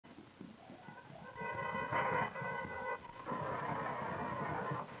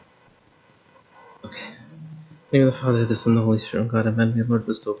In the name of the Father, the Son, and the Holy Spirit, God, amen. May the Lord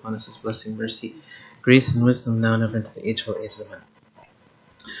bestow upon us His blessing, mercy, grace, and wisdom now and ever into the age of all ages,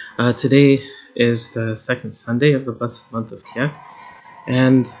 amen. Today is the second Sunday of the blessed month of Kiahk,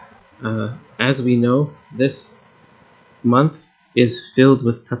 and as we know, this month is filled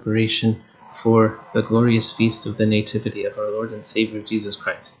with preparation for the glorious feast of the Nativity of our Lord and Savior Jesus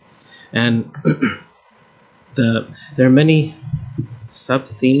Christ. And there are many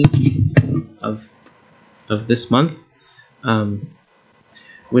sub-themes of this month,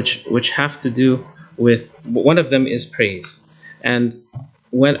 which have to do with, one of them is praise. And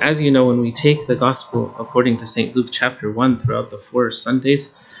as you know, when we take the gospel according to St. Luke chapter 1 throughout the 4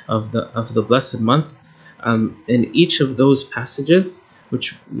 Sundays of the blessed month, in each of those passages,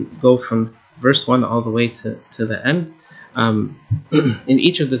 which go from verse 1 all the way to the end, in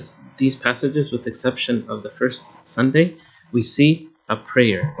each of these passages, with the exception of the first Sunday, we see a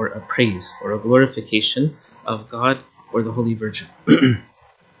prayer or a praise or a glorification of God or the Holy Virgin.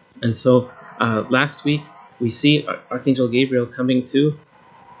 And so last week we see Archangel Gabriel coming to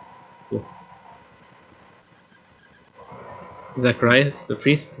Zacharias, the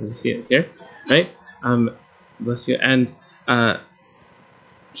priest. You see it here, right? Bless you. And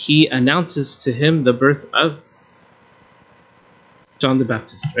he announces to him the birth of John the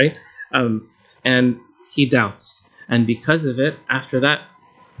Baptist, right? And he doubts. And because of it, after that,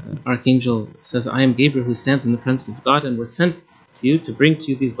 Archangel says, I am Gabriel who stands in the presence of God and was sent to you to bring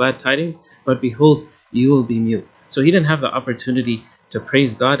to you these glad tidings, but behold, you will be mute. So he didn't have the opportunity to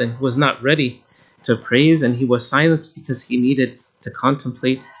praise God, and he was not ready to praise, and he was silenced because he needed to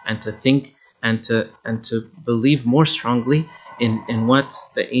contemplate and to think and to believe more strongly in what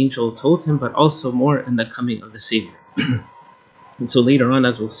the angel told him, but also more in the coming of the Savior. And so later on,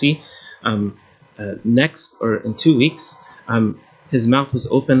 as we'll see, next or in 2 weeks, his mouth was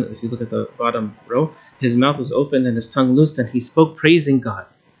open. If you look at the bottom row, his mouth was open and his tongue loosed, and he spoke praising God,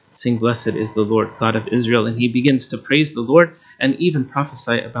 saying, Blessed is the Lord, God of Israel. And he begins to praise the Lord and even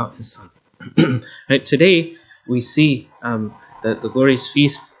prophesy about his son. Right, today, we see that the glorious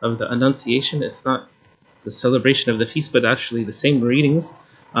feast of the Annunciation, it's not the celebration of the feast, but actually the same readings,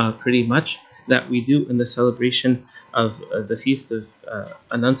 pretty much, that we do in the celebration of the Feast of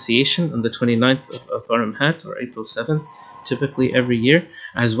Annunciation on the 29th of Baramhat, or April 7th, typically every year,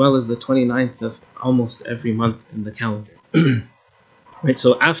 as well as the 29th of almost every month in the calendar. Right,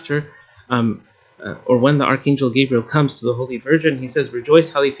 so after, or when the Archangel Gabriel comes to the Holy Virgin, he says, Rejoice,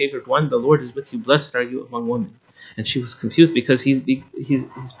 highly favored one, the Lord is with you, blessed are you among women. And she was confused because he's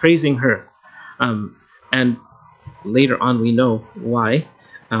praising her. And later on we know why.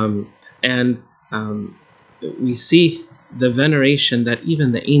 We see the veneration that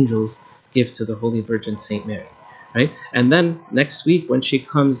even the angels give to the Holy Virgin Saint Mary, right? And then next week, when she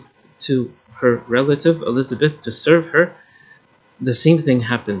comes to her relative Elizabeth to serve her, the same thing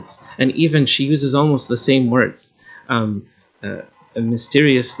happens, and even she uses almost the same words,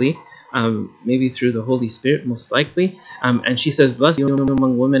 mysteriously, maybe through the Holy Spirit, most likely. And she says, "Blessed are you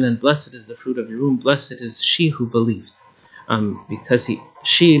among women, and blessed is the fruit of your womb. Blessed is she who believed," because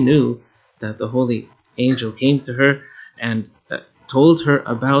she knew that the holy angel came to her and told her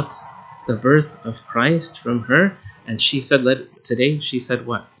about the birth of Christ from her, and she said, today she said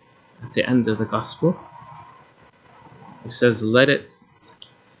what? At the end of the gospel, it says, "Let it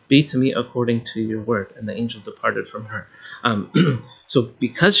be to me according to your word," and the angel departed from her. So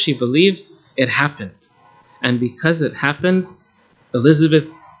because she believed, it happened. And because it happened,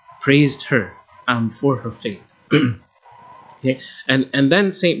 Elizabeth praised her for her faith. Okay, and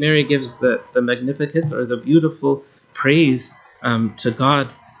then Saint Mary gives the Magnificat, or the beautiful praise to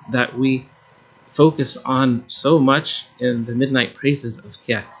God that we focus on so much in the midnight praises of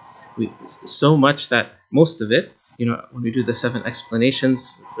Kiahk. So much that most of it, when we do the 7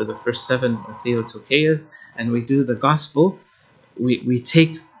 explanations for the first 7 Theotokeias, and we do the gospel, we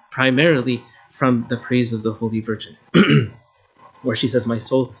take primarily from the praise of the Holy Virgin. Where she says,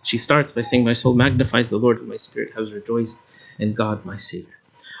 she starts by saying, "My soul magnifies the Lord, and my spirit has rejoiced in God, my Savior."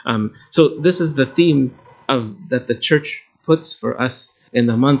 So this is the theme that the Church puts for us in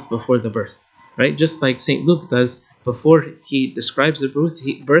the month before the birth, right? Just like St. Luke does before he describes the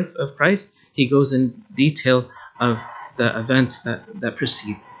birth of Christ, he goes in detail of the events that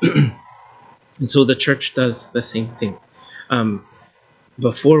precede. And so the Church does the same thing.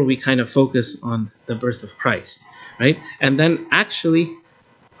 Before we kind of focus on the birth of Christ, right? And then actually,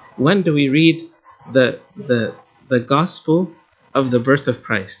 when do we read the gospel of the birth of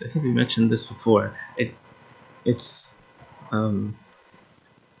Christ? I think we mentioned this before. It's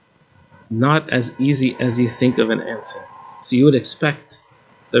not as easy as you think of an answer. So you would expect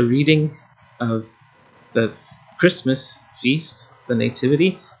the reading of the Christmas feast, the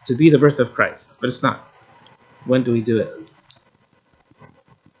Nativity, to be the birth of Christ, but it's not. When do we do it?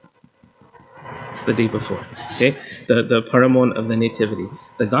 It's the day before. Okay, the Paramon of the Nativity.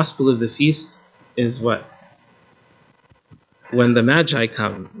 The Gospel of the feast is what? When the Magi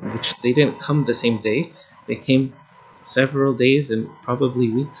come, which they didn't come the same day, they came several days and probably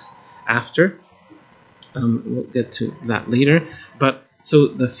weeks after. We'll get to that later. But so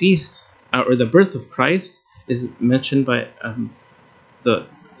the feast or the birth of Christ is mentioned by the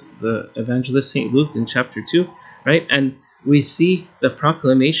evangelist Saint Luke in chapter 2, right? And we see the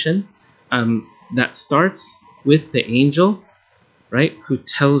proclamation that starts with the angel, right? Who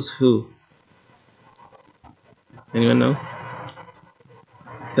tells who? Anyone know?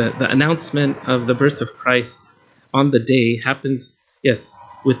 The announcement of the birth of Christ on the day happens, yes,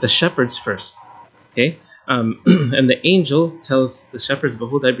 with the shepherds first. Okay? And the angel tells the shepherds,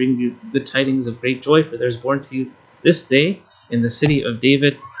 "Behold, I bring you good tidings of great joy, for there is born to you this day in the city of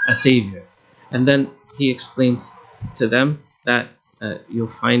David a Savior." And then he explains to them that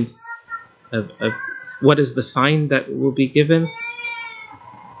you'll find what is the sign that will be given?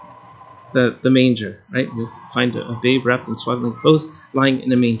 The manger, right? You'll find a babe wrapped in swaddling clothes lying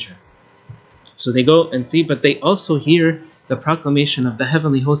in a manger. So they go and see, but they also hear the proclamation of the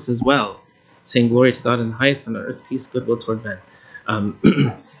heavenly hosts as well, saying, "Glory to God in the highest, on earth peace, goodwill toward men."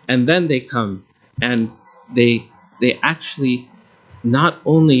 And then they come and they actually not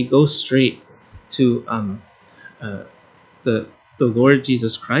only go straight to the Lord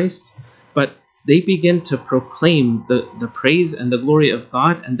Jesus Christ, but they begin to proclaim the praise and the glory of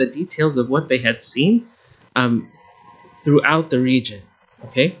God and the details of what they had seen throughout the region.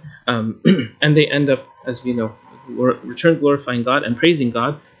 Okay, and they end up, as we know, return glorifying God and praising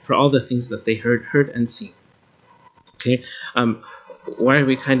God for all the things that they heard and seen. Okay, why are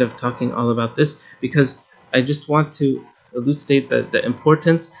we kind of talking all about this? Because I just want to elucidate the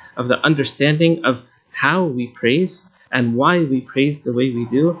importance of the understanding of how we praise and why we praise the way we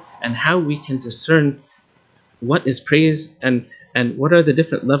do, and how we can discern what is praise and what are the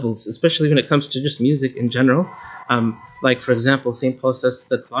different levels, especially when it comes to just music in general. Like, for example, St. Paul says to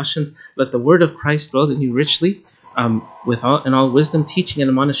the Colossians, "Let the word of Christ dwell in you richly, with all wisdom, teaching and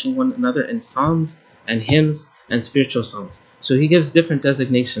admonishing one another in psalms and hymns and spiritual songs." So he gives different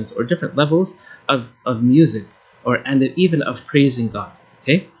designations or different levels of music, and even of praising God.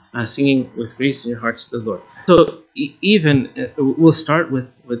 Okay, singing with grace in your hearts to the Lord. So even we'll start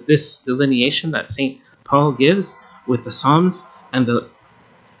with this delineation that St. Paul gives with the psalms and the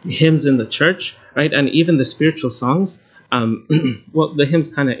hymns in the church, right? And even the spiritual songs. Well, the hymns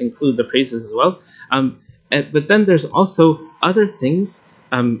kind of include the praises as well. But then there's also other things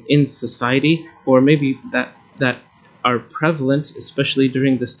in society, or maybe that are prevalent, especially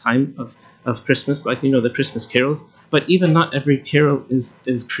during this time of Christmas, like, the Christmas carols. But even not every carol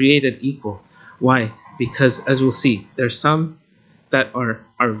is created equal. Why? Because, as we'll see, there's some that are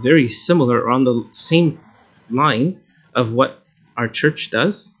very similar or on the same line of what our church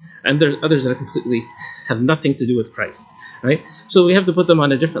does, and there are others that completely have nothing to do with Christ, right? So we have to put them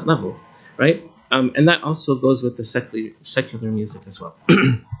on a different level, right? And that also goes with the secular music as well.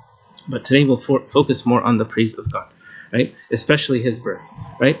 But today we'll focus more on the praise of God, right? Especially His birth,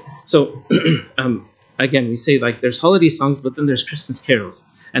 right? So again, we say, like, there's holiday songs, but then there's Christmas carols.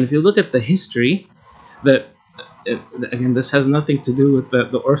 And if you look at the history, again, this has nothing to do with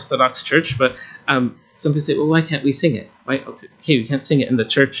the Orthodox Church, but some people say, well, why can't we sing it? Why? Okay, we can't sing it in the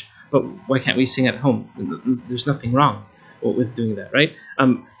church, but why can't we sing at home? There's nothing wrong with doing that, right?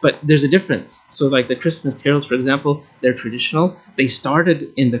 But there's a difference. So, like the Christmas carols, for example, they're traditional. They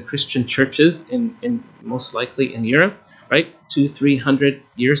started in the Christian churches in most likely in Europe, right? 200-300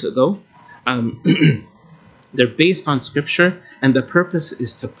 years ago. They're based on Scripture, and the purpose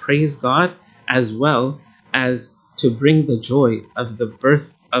is to praise God as well as to bring the joy of the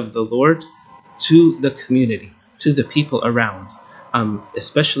birth of the Lord to the community, to the people around,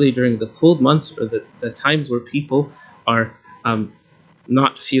 especially during the cold months or the times where people are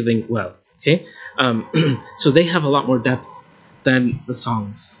not feeling well. Okay, so they have a lot more depth than the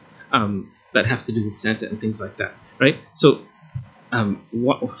songs that have to do with Santa and things like that, right? So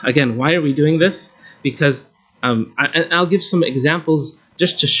again, why are we doing this? Because I'll give some examples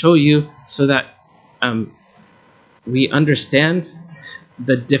just to show you so that we understand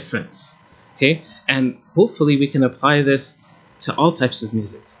the difference. Okay, and hopefully we can apply this to all types of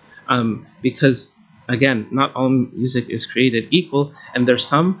music, because again, not all music is created equal, and there's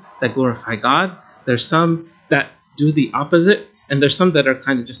some that glorify God, there's some that do the opposite, and there's some that are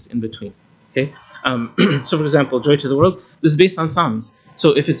kind of just in between. Okay, so for example, Joy to the World, this is based on Psalms.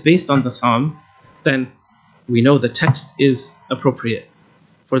 So if it's based on the Psalm, then we know the text is appropriate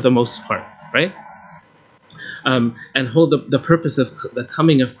for the most part, right? And hold the purpose of the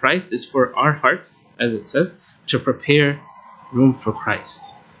coming of Christ is for our hearts, as it says, to prepare room for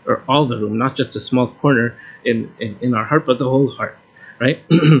Christ, or all the room, not just a small corner in our heart, but the whole heart, right?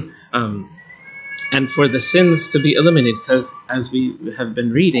 And for the sins to be eliminated, because as we have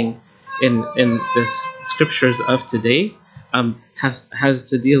been reading in the scriptures of today, has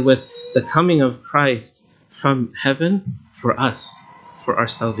to deal with the coming of Christ from heaven for us, for our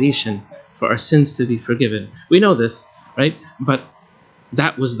salvation, for our sins to be forgiven. We know this, right? But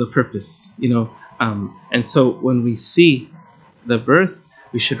that was the purpose, and so when we see the birth,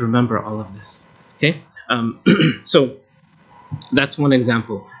 we should remember all of this. Okay, so that's one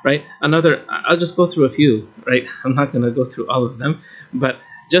example, right? Another, I'll just go through a few, right? I'm not going to go through all of them, but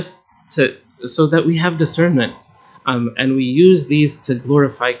just so that we have discernment, and we use these to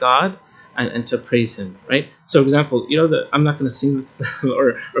glorify God and to praise Him, right? So, for example, I'm not going to sing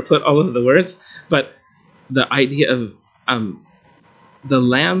or put all of the words, but the idea of the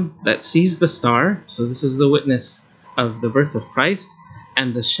lamb that sees the star, so this is the witness of the birth of Christ,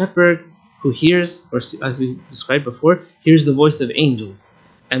 and the shepherd who hears, or as we described before, hears the voice of angels,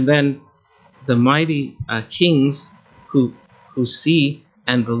 and then the mighty kings who see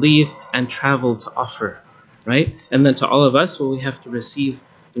and believe and travel to offer, right? And then to all of us, we have to receive,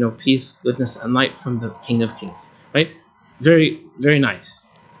 peace, goodness, and light from the King of Kings, right? Very, very nice.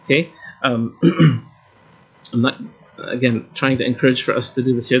 Okay, I'm not, again, trying to encourage for us to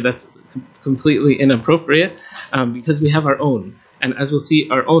do this here. That's completely inappropriate, because we have our own, and as we'll see,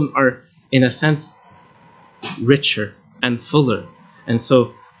 our own are, in a sense, richer and fuller. And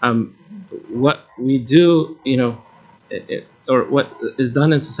so what we do, or what is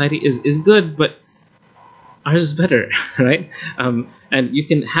done in society is good, but ours is better, right? And you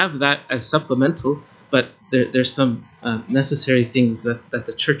can have that as supplemental, but there's some necessary things that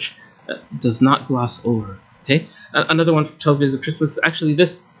the church does not gloss over. Okay, another one for 12 Days of Christmas. Actually,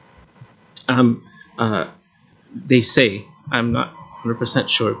 this they say, I'm not 100%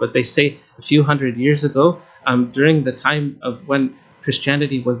 sure, but they say a few hundred years ago, during the time of when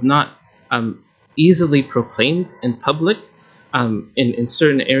Christianity was not easily proclaimed in public in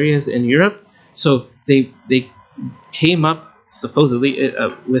certain areas in Europe, so they came up supposedly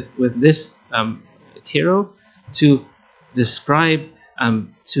with this carol to describe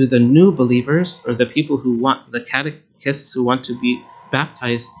to the new believers, or the people who want, the catechists who want to be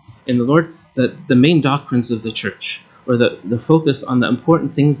baptized in the Lord, the main doctrines of the church, or the focus on the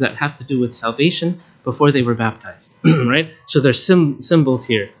important things that have to do with salvation before they were baptized, right? So there's symbols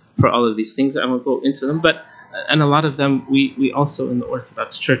here for all of these things. I won't go into them, but and a lot of them we also in the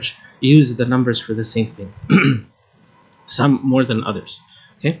Orthodox Church use the numbers for the same thing. Some more than others.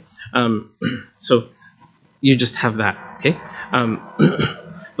 Okay, so you just have that. Okay,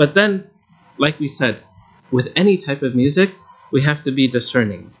 but then, like we said, with any type of music, we have to be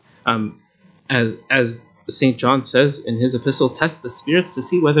discerning. As St. John says in his epistle, test the spirits to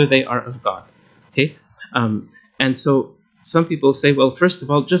see whether they are of God. Okay, and so some people say, well, first of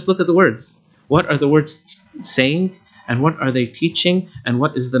all, just look at the words. What are the words saying, and what are they teaching, and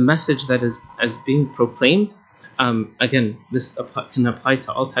what is the message that is being proclaimed? Again, this can apply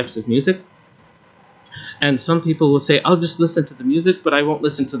to all types of music. And some people will say, I'll just listen to the music, but I won't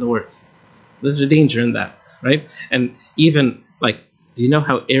listen to the words. There's a danger in that, right? And even, do you know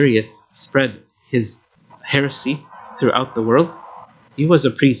how Arius spread his heresy throughout the world? He was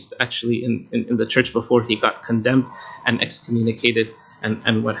a priest, actually, in the church before he got condemned and excommunicated,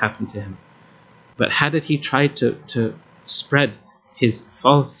 and what happened to him. But how did he try to spread his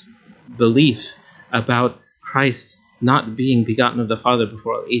false belief about Christ not being begotten of the Father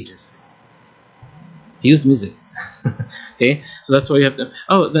before all ages? He used music. Okay, so that's why you have to.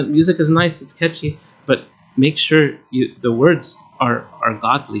 Oh, the music is nice, it's catchy, but make sure the words are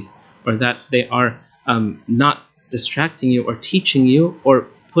godly, or that they are not distracting you or teaching you or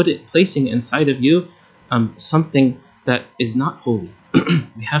placing inside of you something that is not holy.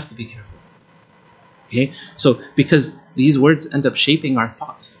 We have to be careful. Okay, so because these words end up shaping our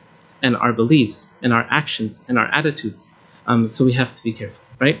thoughts and our beliefs and our actions and our attitudes, so we have to be careful,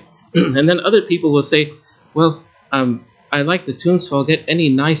 right? And then other people will say, well, I like the tune, so I'll get any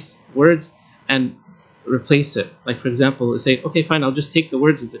nice words and replace it. Like, for example, say, okay, fine, I'll just take the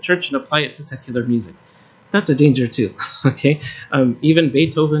words of the church and apply it to secular music. That's a danger too. Okay, even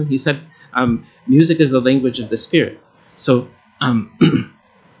Beethoven, he said, music is the language of the spirit. So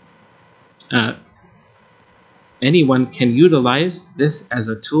anyone can utilize this as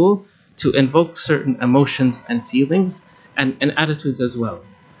a tool to invoke certain emotions and feelings and attitudes as well.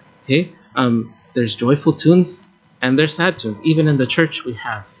 Okay, There's joyful tunes and there's sad tunes. Even in the church, we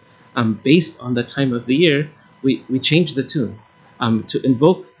have, based on the time of the year, we change the tune to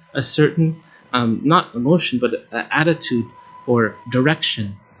invoke a certain, not emotion, but attitude or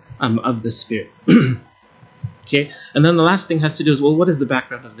direction of the Spirit. Okay, and then the last thing has to do is, well, what is the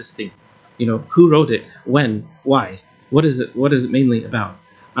background of this thing? Who wrote it, when, why, what is it mainly about?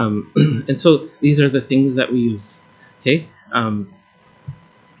 And so these are the things that we use. Okay,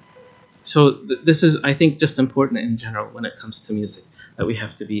 so this is, I think, just important in general when it comes to music that we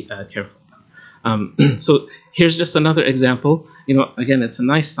have to be careful about. So here's just another example. Again, it's a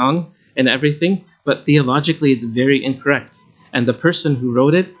nice song and everything, but theologically it's very incorrect. And the person who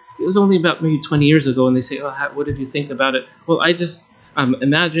wrote it, it was only about maybe 20 years ago, and they say, oh, what did you think about it? Well, I just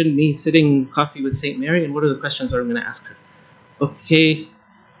imagine me sitting coffee with St. Mary, and what are the questions I'm going to ask her? Okay,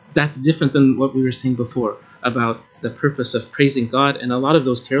 that's different than what we were saying before about the purpose of praising God. And a lot of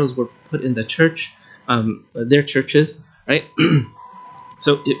those carols were put in the church, their churches, right?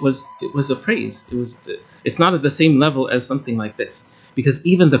 So it was a praise. It's not at the same level as something like this, because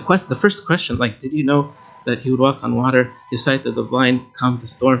even the first question, like, did you know that he would walk on water, his sight of the blind, calm the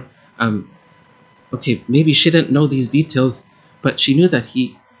storm? Okay, maybe she didn't know these details, but she knew that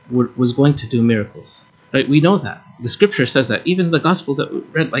he was going to do miracles. Right? We know that. The scripture says that. Even the gospel that we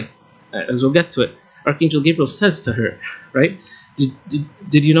read, like, as we'll get to it, Archangel Gabriel says to her, right?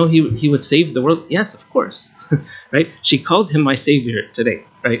 Did you know he would save the world? Yes, of course. Right? She called him my savior today,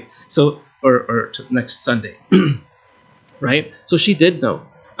 right? So, or next Sunday, right? So she did know.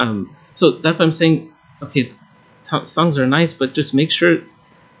 So that's what I'm saying. Okay, songs are nice, but just make sure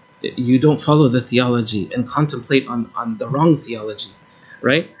you don't follow the theology and contemplate on the wrong theology,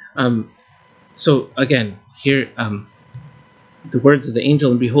 right? So again, here, the words of the angel,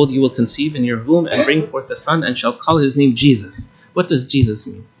 and behold, you will conceive in your womb and bring forth a son, and shall call his name Jesus. What does Jesus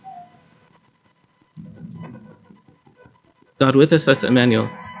mean? God with us, that's Emmanuel.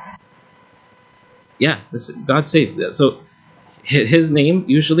 Yeah, God saves. So his name,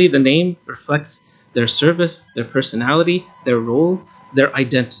 usually the name reflects their service, their personality, their role, their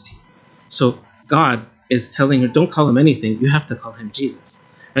identity. So God is telling her, don't call him anything, you have to call him Jesus.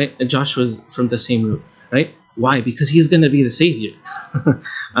 Right? And Joshua's from the same root, right? Why? Because he's going to be the savior.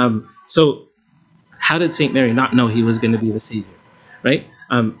 So how did St. Mary not know he was going to be the savior, right?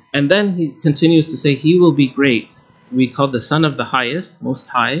 And then he continues to say, he will be great. We call the Son of the Highest, Most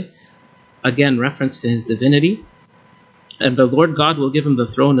High, again, reference to his divinity. And the Lord God will give him the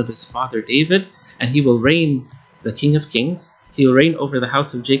throne of his father David, and he will reign, the King of Kings. He will reign over the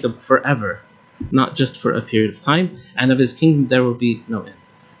house of Jacob forever, not just for a period of time, and of his kingdom there will be no end.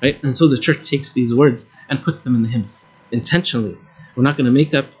 Right? And so the church takes these words and puts them in the hymns intentionally. We're not going to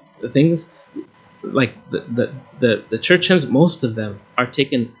make up the things. Like the church hymns, most of them are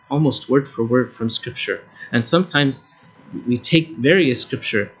taken almost word for word from Scripture. And sometimes we take various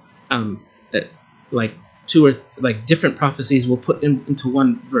Scripture, like two or like different prophecies we'll put into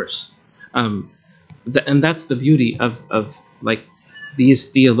one verse. And that's the beauty of like these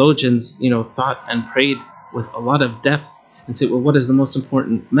theologians, thought and prayed with a lot of depth and say, well, what is the most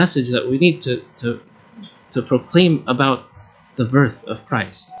important message that we need to proclaim about the birth of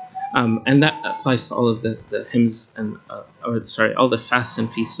Christ? And that applies to all of the hymns and, all the fasts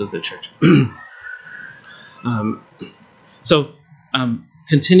and feasts of the church. So,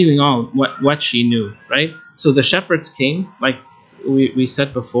 continuing on, what she knew, right? So the shepherds came, like we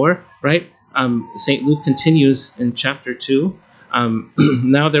said before, right? St. Luke continues in chapter 2.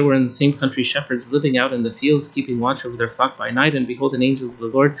 Now there were in the same country shepherds living out in the fields, keeping watch over their flock by night, and behold, an angel of the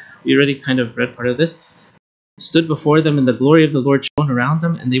Lord, we already kind of read part of this, stood before them, and the glory of the Lord shone around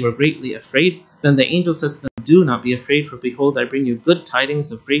them, and they were greatly afraid. Then the angel said to them, do not be afraid, for behold, I bring you good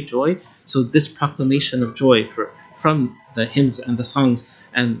tidings of great joy. So this proclamation of joy from the hymns and the songs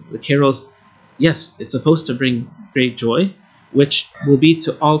and the carols, yes, it's supposed to bring great joy, which will be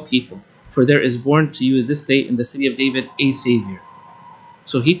to all people. For there is born to you this day in the city of David a Savior.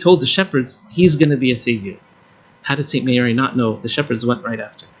 So he told the shepherds he's going to be a Savior. How did St. Mary not know? The shepherds went right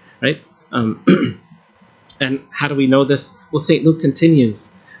after, right? And how do we know this? Well, St. Luke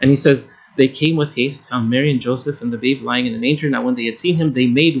continues, and he says, they came with haste, found Mary and Joseph and the babe lying in a manger. Now when they had seen him, they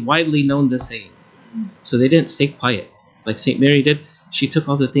made widely known the saying. So they didn't stay quiet like St. Mary did. She took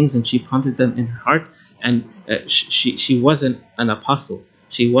all the things and she pondered them in her heart. And she wasn't an apostle.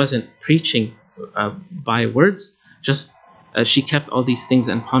 She wasn't preaching by words. Just she kept all these things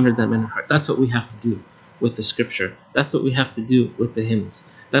and pondered them in her heart. That's what we have to do with the scripture. That's what we have to do with the hymns.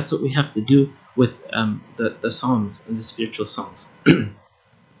 That's what we have to do with the psalms and the spiritual songs.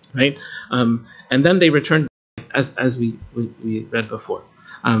 Right? And then they returned as we read before.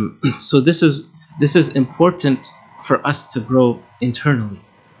 So this is this is important for us to grow internally.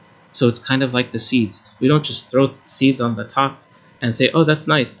 So it's kind of like the seeds. We don't just throw seeds on the top and say, oh, that's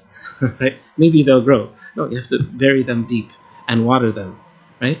nice, right? Maybe they'll grow. No, you have to bury them deep and water them,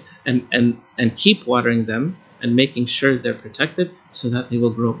 right? And keep watering them and making sure they're protected so that they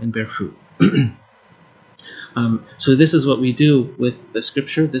will grow and bear fruit. So this is what we do with the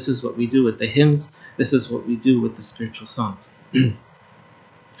scripture. This is what we do with the hymns. This is what we do with the spiritual songs.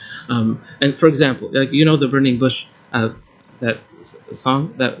 And for example, like the burning bush, that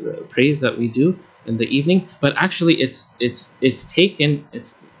song, that praise that we do in the evening, but actually it's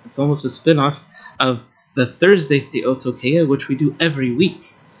almost a spin-off of the Thursday Theotokea, which we do every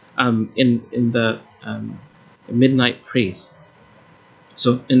week in the midnight praise.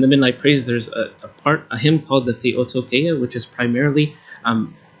 So in the midnight praise, there's a hymn called the Theotokea, which is primarily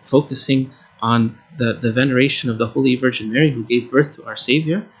focusing on the veneration of the Holy Virgin Mary, who gave birth to our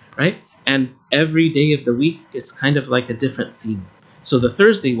Savior, right? And every day of the week, it's kind of like a different theme. So the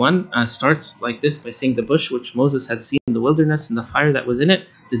Thursday one starts like this by saying, the bush which Moses had seen in the wilderness and the fire that was in it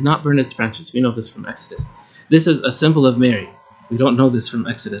did not burn its branches. We know this from Exodus. This is a symbol of Mary. We don't know this from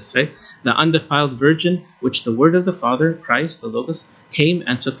Exodus, right? The undefiled virgin, which the word of the Father, Christ, the Logos, came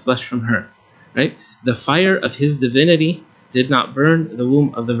and took flesh from her, right? The fire of his divinity did not burn the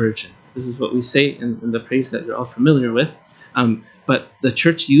womb of the virgin. This is what we say in the praise that you're all familiar with. But the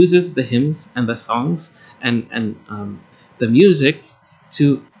church uses the hymns and the songs and the music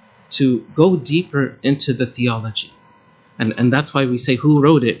to go deeper into the theology. And that's why we say, who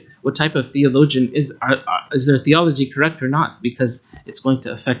wrote it? What type of theologian is their theology correct or not? Because it's going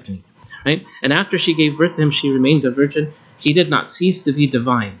to affect me, right? And after she gave birth to him, she remained a virgin. He did not cease to be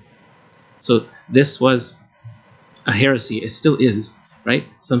divine. So this was a heresy. It still is, right?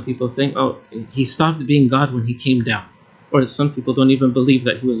 Some people saying, oh, he stopped being God when he came down. Or some people don't even believe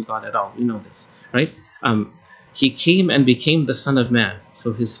that he was God at all. We know this, right? He came and became the Son of Man,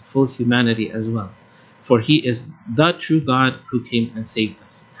 so his full humanity as well. For he is the true God who came and saved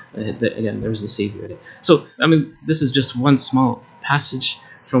us. Again, there's the Savior. So, I mean, this is just one small passage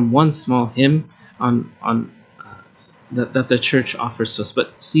from one small hymn that the church offers to us.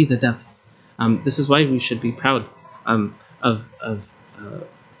 But see the depth. This is why we should be proud of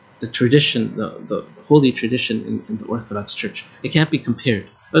the tradition, the holy tradition in the Orthodox Church. It can't be compared.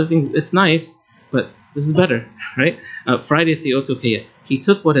 Other things, it's nice, but this is better, right? Friday Theotokea. He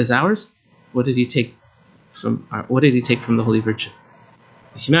took what is ours. What did he take from the Holy Virgin?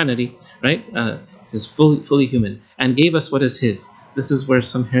 Humanity, right? Is fully human, and gave us what is his. This is where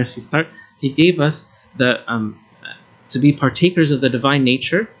some heresies start. He gave us to be partakers of the divine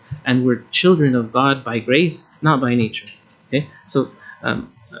nature, and we're children of God by grace, not by nature. Okay, so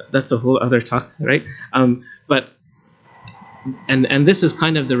that's a whole other talk, right? But this is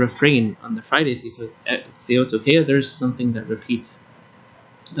kind of the refrain on the Friday Theotokea. There's something that repeats,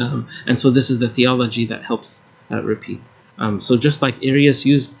 and so this is the theology that helps repeat. So just like Arius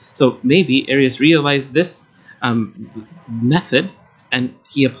used, so maybe Arius realized this method and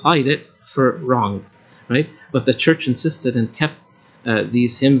he applied it for wrong, right? But the church insisted and kept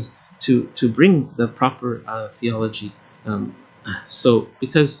these hymns to bring the proper theology. So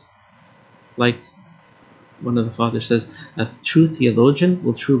because, like one of the fathers says, a true theologian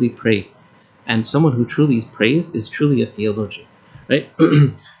will truly pray, and someone who truly prays is truly a theologian, right?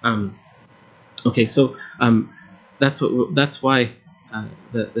 Okay, so that's why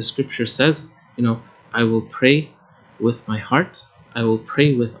the scripture says, I will pray with my heart, I will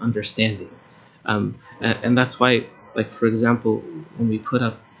pray with understanding, and that's why, like for example, when we put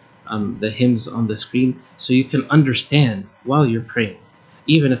up the hymns on the screen, so you can understand while you're praying,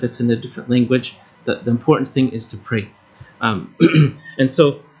 even if it's in a different language. The important thing is to pray, and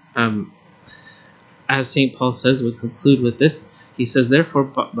so as St. Paul says, we conclude with this. He says, therefore,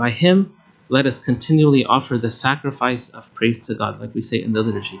 by him let us continually offer the sacrifice of praise to God, like we say in the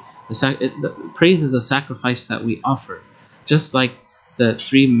liturgy. The praise is a sacrifice that we offer. Just like the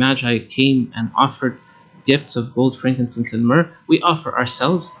three magi came and offered gifts of gold, frankincense, and myrrh, we offer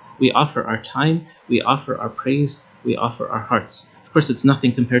ourselves, we offer our time, we offer our praise, we offer our hearts. Of course, it's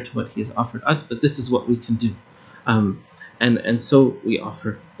nothing compared to what he has offered us, but this is what we can do. And so we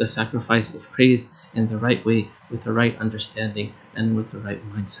offer the sacrifice of praise in the right way, with the right understanding, and with the right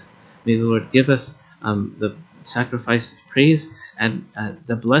mindset. May the Lord give us the sacrifice of praise and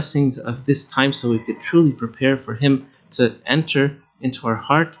the blessings of this time, so we could truly prepare for him to enter into our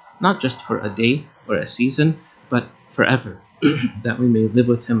heart, not just for a day or a season, but forever, that we may live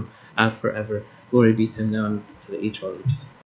with him forever. Glory be to him now and to the age of all ages.